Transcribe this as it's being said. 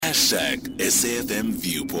#SAFM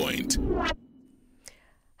Viewpoint.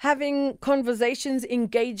 Having conversations,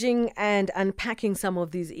 engaging and unpacking some of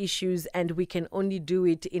these issues, and we can only do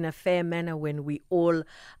it in a fair manner when we all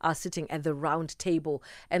are sitting at the round table.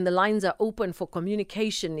 And the lines are open for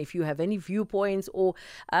communication if you have any viewpoints or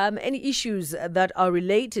any issues that are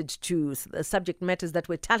related to the subject matters that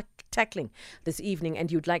we're tackling this evening,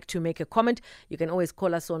 and you'd like to make a comment. You can always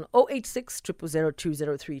call us on 086 000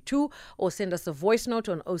 2032 or send us a voice note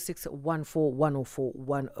on 0614 104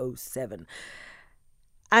 107.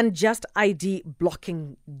 Unjust ID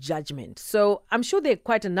blocking judgment. So I'm sure there are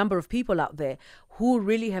quite a number of people out there who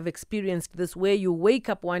really have experienced this, where you wake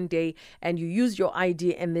up one day and you use your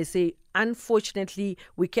ID and they say, unfortunately,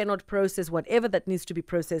 we cannot process whatever that needs to be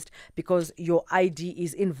processed because your ID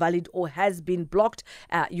is invalid or has been blocked.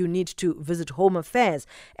 You need to visit Home Affairs.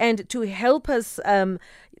 And to help us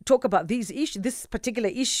talk about this particular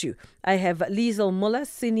issue, I have Liesl Muller,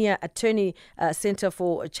 Senior Attorney, Center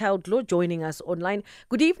for Child Law, joining us online.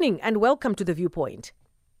 Good evening and welcome to The Viewpoint.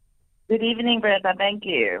 Good evening, Bertha. Thank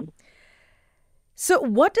you. So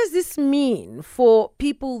what does this mean for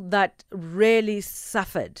people that really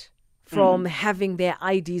suffered from having their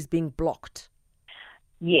IDs being blocked?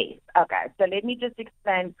 Yes. Okay. So let me just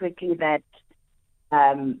explain quickly that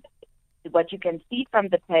what you can see from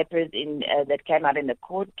the papers that came out in the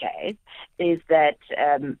court case is that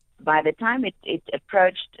by the time it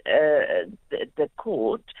approached the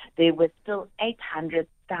court, there were still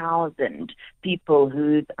 800,000 people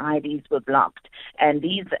whose IDs were blocked, and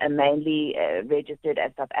these are mainly registered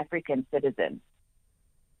as South African citizens.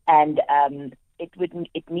 And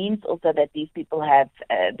it means also that these people have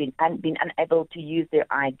been unable to use their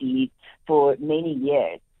IDs for many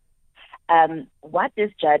years. What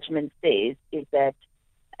this judgment says is that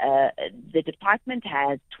the department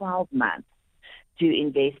has 12 months to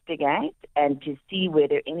investigate and to see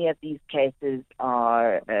whether any of these cases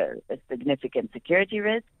are a significant security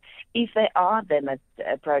risk. If they are, they must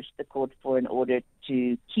approach the court for an order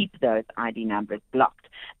to keep those ID numbers blocked.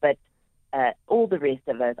 But all the rest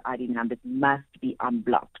of those ID numbers must be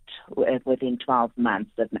unblocked within 12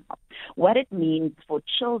 months of now. What it means for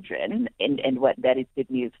children, and what that is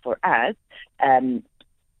good news for us,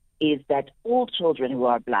 is that all children who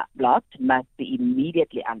are blocked must be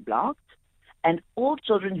immediately unblocked, and all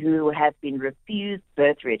children who have been refused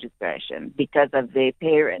birth registration because of their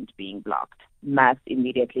parent being blocked must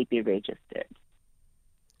immediately be registered.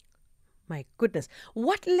 My goodness.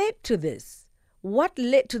 What led to this? What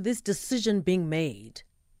led to this decision being made?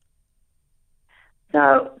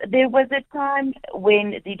 So there was a time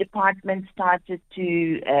when the department started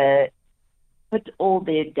to put all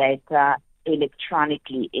their data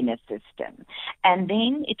electronically in a system. And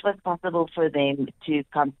then it was possible for them to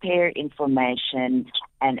compare information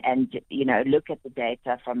and look at the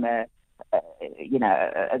data from a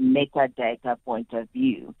metadata point of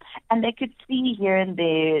view. And they could see here and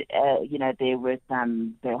there, there were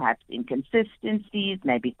some perhaps inconsistencies,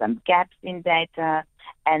 maybe some gaps in data,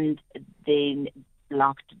 and then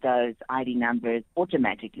blocked those ID numbers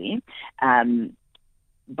automatically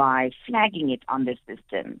by flagging it on the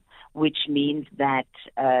system, which means that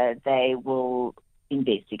they will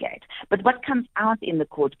investigate. But what comes out in the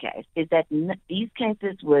court case is that these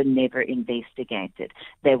cases were never investigated.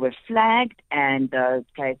 They were flagged, and those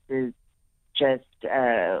cases just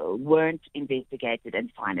weren't investigated and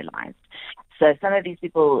finalized. So some of these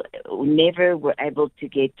people never were able to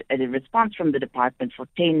get a response from the department for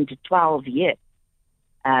 10 to 12 years.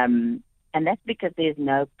 And that's because there's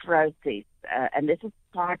no process. And this is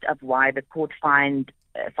part of why the court finds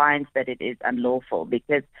that it is unlawful,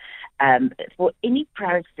 because for any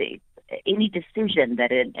process, any decision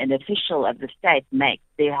that an official of the state makes,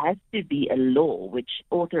 there has to be a law which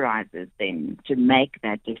authorizes them to make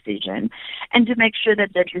that decision and to make sure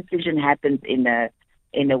that that decision happens in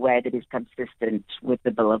a way that is consistent with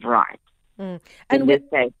the Bill of Rights. And in this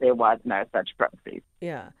case, there was no such process.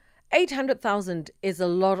 Yeah. 800,000 is a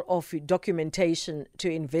lot of documentation to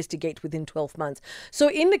investigate within 12 months. So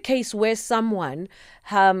in the case where someone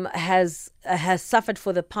has suffered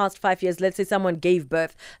for the past 5 years, let's say someone gave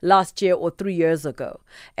birth last year or 3 years ago,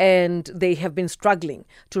 and they have been struggling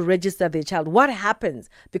to register their child, what happens?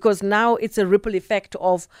 Because now it's a ripple effect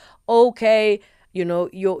of, okay,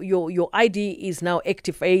 your ID is now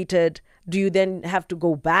activated. Do you then have to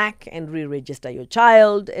go back and re-register your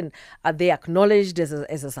child? And are they acknowledged as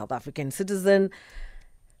a South African citizen?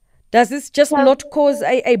 Does this just not cause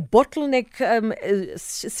a bottleneck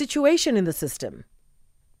situation in the system?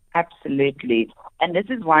 Absolutely. And this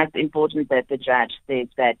is why it's important that the judge says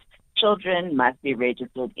that children must be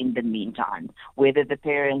registered in the meantime, whether the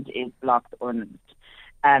parent is blocked or not.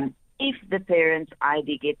 If the parent's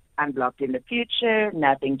ID gets unblocked in the future,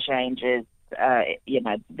 nothing changes.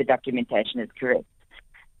 The documentation is correct.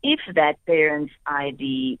 If that parent's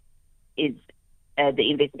ID is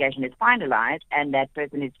the investigation is finalized and that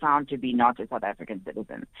person is found to be not a South African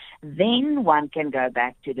citizen, then one can go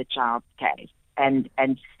back to the child's case and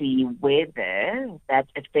see whether that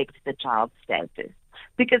affects the child's status.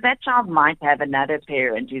 Because that child might have another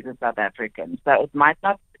parent who's a South African, so it might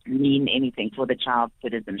not mean anything for the child's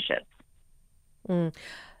citizenship.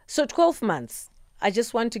 So 12 months, I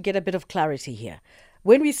just want to get a bit of clarity here.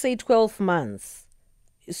 When we say 12 months,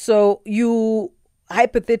 so you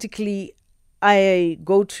hypothetically, I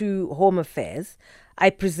go to Home Affairs, I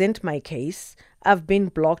present my case, I've been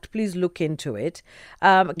blocked, please look into it.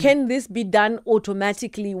 Can this be done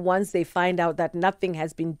automatically once they find out that nothing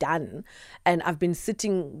has been done and I've been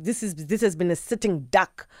sitting, this has been a sitting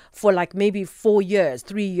duck for like maybe 4 years,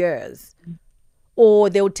 3 years? Or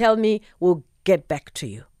they'll tell me, we'll get back to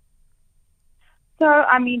you? So,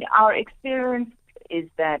 our experience is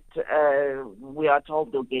that we are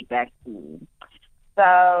told they'll get back to you.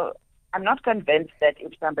 So I'm not convinced that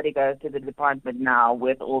if somebody goes to the department now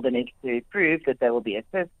with all the necessary proof that they will be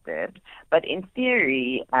assisted. But in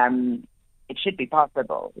theory, it should be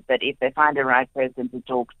possible that if they find the right person to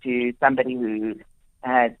talk to, somebody who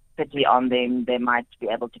has pity on them, they might be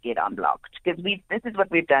able to get unblocked. Because this is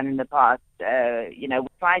what we've done in the past. We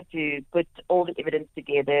tried to put all the evidence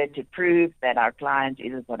together to prove that our client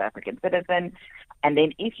is a South African citizen. And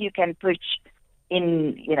then if you can push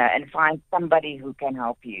in, and find somebody who can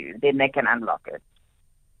help you, then they can unlock it.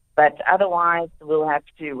 But otherwise, we'll have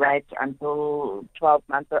to wait until 12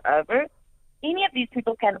 months are over. Any of these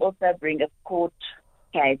people can also bring a court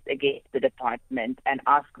case against the department and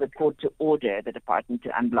ask the court to order the department to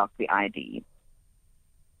unblock the ID.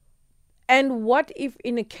 And what if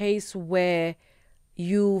in a case where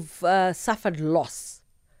you've suffered loss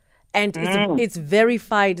and it's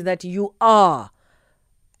verified that you are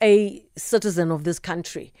a citizen of this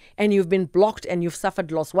country and you've been blocked and you've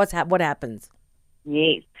suffered loss? What happens?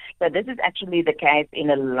 Yes. So this is actually the case in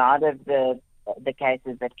a lot of the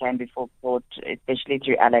cases that came before court, especially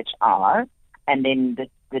through LHR and then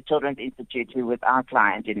the Children's Institute, who was our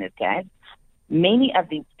client in this case. Many of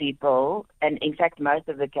these people, and in fact most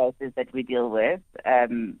of the cases that we deal with,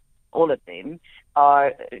 all of them,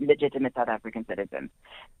 are legitimate South African citizens.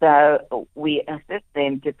 So we assist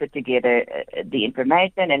them to put together the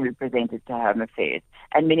information and we present it to Home Affairs.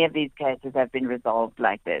 And many of these cases have been resolved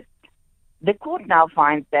like this. The court now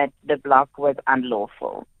finds that the block was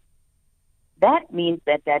unlawful. That means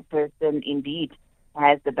that that person indeed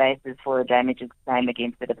has the basis for a damages claim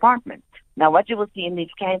against the department. Now, what you will see in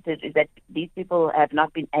these cases is that these people have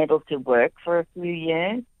not been able to work for a few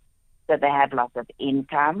years, so they have lots of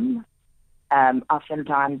income.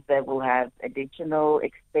 Oftentimes, they will have additional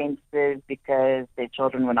expenses because their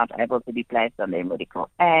children were not able to be placed on their medical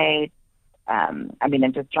aid. I'm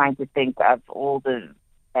just trying to think of all the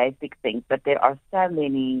basic things, but there are so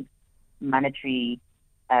many monetary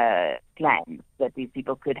claims that these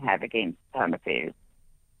people could have against Home Affairs.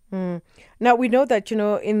 Now, we know that,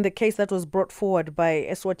 in the case that was brought forward by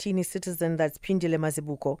Eswatini citizen, that's Phindile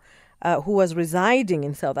Mazibuko, who was residing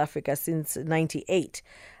in South Africa since 1998,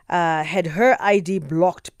 had her ID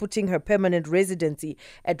blocked, putting her permanent residency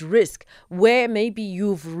at risk, where maybe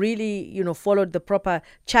you've really, followed the proper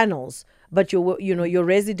channels, but your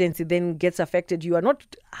residency then gets affected. You are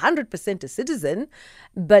not 100% a citizen,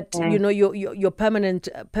 but, your permanent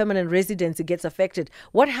residency gets affected.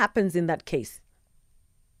 What happens in that case?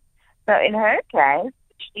 So in her case,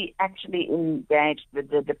 she actually engaged with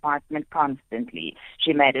the department constantly.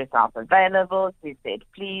 She made herself available. She said,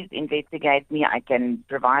 please investigate me. I can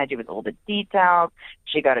provide you with all the details.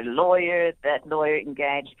 She got a lawyer. That lawyer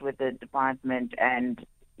engaged with the department, and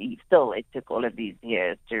still it took all of these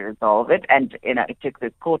years to resolve it. And, it took the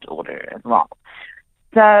court order as well.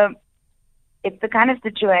 So it's the kind of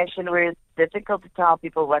situation where it's difficult to tell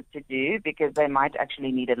people what to do because they might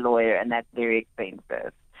actually need a lawyer, and that's very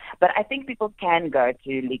expensive. But I think people can go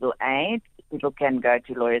to legal aid. People can go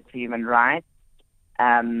to Lawyers for Human Rights.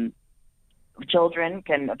 Children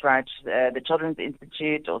can approach the Children's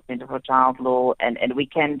Institute or Center for Child Law, and we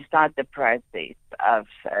can start the process of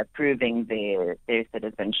proving their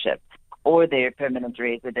citizenship or their permanent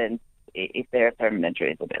residence if they're a permanent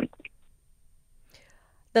resident.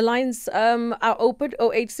 The lines are open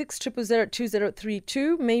 086 000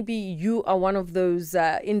 2032. Maybe you are one of those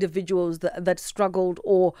individuals that struggled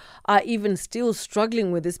or are even still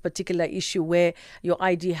struggling with this particular issue where your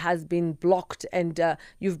ID has been blocked and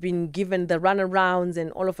you've been given the runarounds,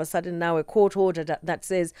 and all of a sudden now a court order that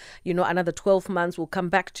says, another 12 months will come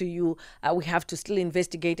back to you. We have to still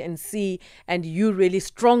investigate and see, and you really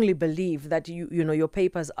strongly believe that your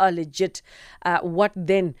papers are legit. What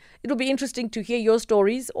then? It'll be interesting to hear your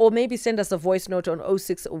stories, or maybe send us a voice note on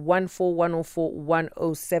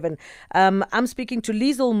 0614104107. I'm speaking to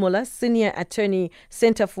Liesl Muller, Senior Attorney,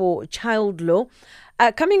 Center for Child Law.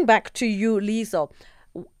 Coming back to you, Liesl,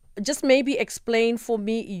 just maybe explain for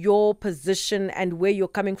me your position and where you're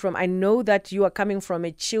coming from. I know that you are coming from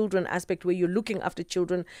a children aspect where you're looking after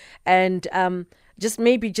children, and just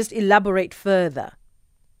elaborate further.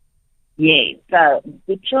 Yes, so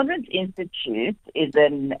the Children's Institute is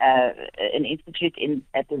an institute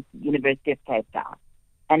at the University of Cape Town,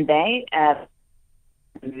 and they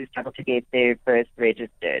struggle to get their first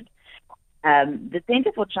registered. The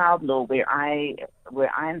Centre for Child Law, where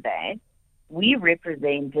I'm based, we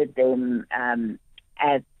represented them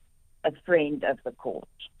as a friend of the court.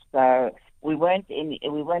 So we weren't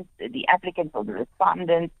the applicants or the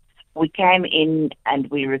respondents. We came in and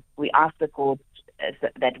we asked the court so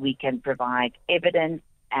that we can provide evidence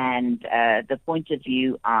and the point of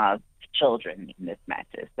view of children in this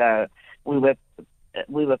matter. So we were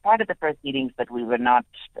part of the proceedings, but we were not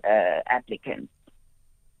applicants.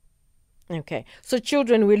 Okay. So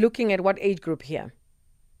children, we're looking at what age group here?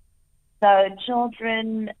 So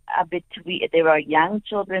children there are young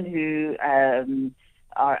children who are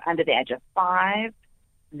under the age of 5.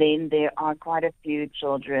 Then there are quite a few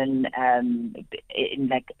children in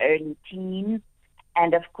like early teens.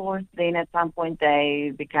 And of course, then at some point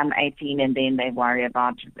they become 18 and then they worry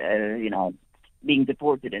about, being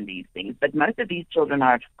deported and these things. But most of these children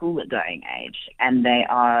are of school-going age and they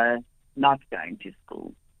are not going to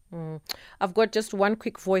school. I've got just one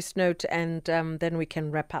quick voice note and then we can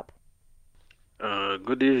wrap up.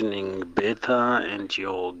 Good evening, Betha and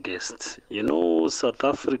your guests. South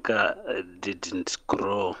Africa didn't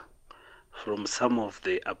grow from some of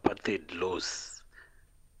the apartheid laws,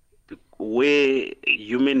 where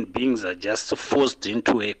human beings are just forced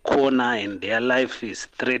into a corner and their life is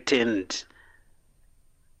threatened.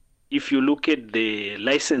 If you look at the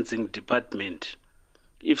licensing department,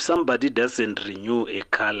 if somebody doesn't renew a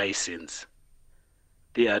car license,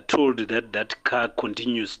 they are told that that car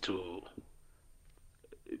continues to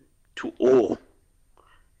owe.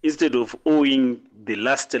 Instead of owing the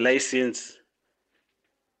last license,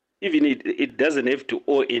 even it doesn't have to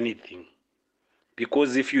owe anything.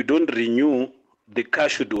 Because if you don't renew, the car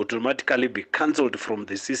should automatically be cancelled from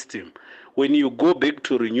the system. When you go back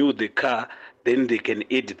to renew the car, then they can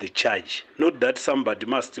add the charge. Not that somebody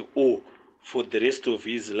must owe for the rest of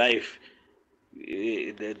his life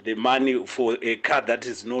the money for a car that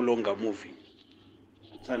is no longer moving.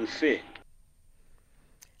 It's unfair.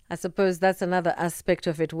 I suppose that's another aspect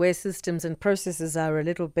of it, where systems and processes are a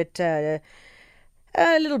little bit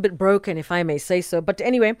broken, if I may say so. But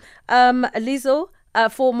anyway, Liesl,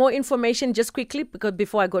 for more information, just quickly, because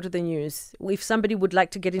before I go to the news, if somebody would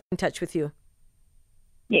like to get in touch with you.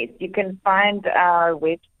 Yes, you can find our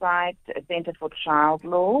website, Centre for Child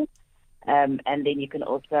Law, and then you can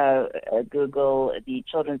also Google the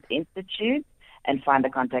Children's Institute and find the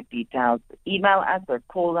contact details. Email us or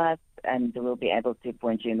call us, and we'll be able to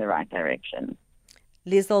point you in the right direction.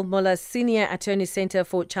 Liesl Muller, Senior Attorney, Center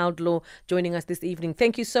for Child Law, joining us this evening.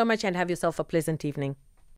 Thank you so much and have yourself a pleasant evening.